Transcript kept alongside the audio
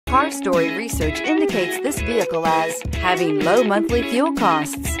Car Story research indicates this vehicle as having low monthly fuel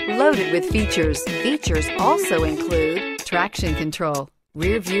costs, loaded with features. Features also include traction control,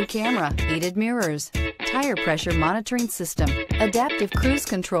 rear view camera, heated mirrors, tire pressure monitoring system, adaptive cruise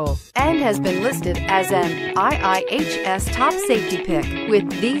control, and has been listed as an IIHS top safety pick with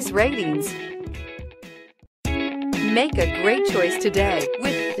these ratings. Make a great choice today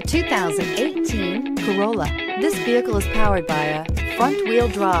with the 2018 Corolla. This vehicle is powered by a front-wheel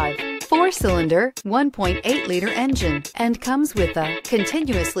drive, 4-cylinder, 1.8-liter engine, and comes with a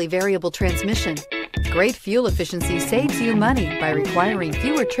continuously variable transmission. Great fuel efficiency saves you money by requiring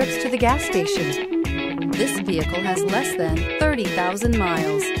fewer trips to the gas station. This vehicle has less than 30,000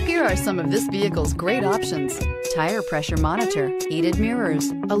 miles. Here are some of this vehicle's great options: tire pressure monitor, heated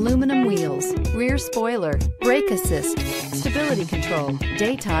mirrors, aluminum wheels, rear spoiler, brake assist, stability control,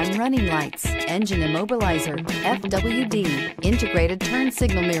 daytime running lights, engine immobilizer, FWD, integrated turn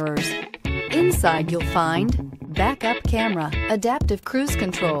signal mirrors. Inside you'll find backup camera, adaptive cruise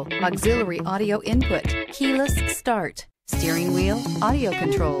control, auxiliary audio input, keyless start, steering wheel audio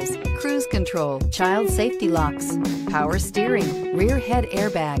controls, cruise control, child safety locks, power steering, rear head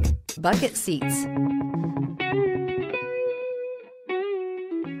airbag, bucket seats.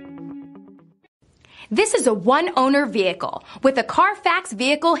 This is a one-owner vehicle with a CARFAX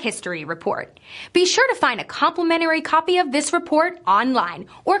Vehicle History Report. Be sure to find a complimentary copy of this report online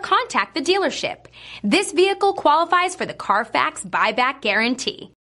or contact the dealership. This vehicle qualifies for the CARFAX Buyback Guarantee.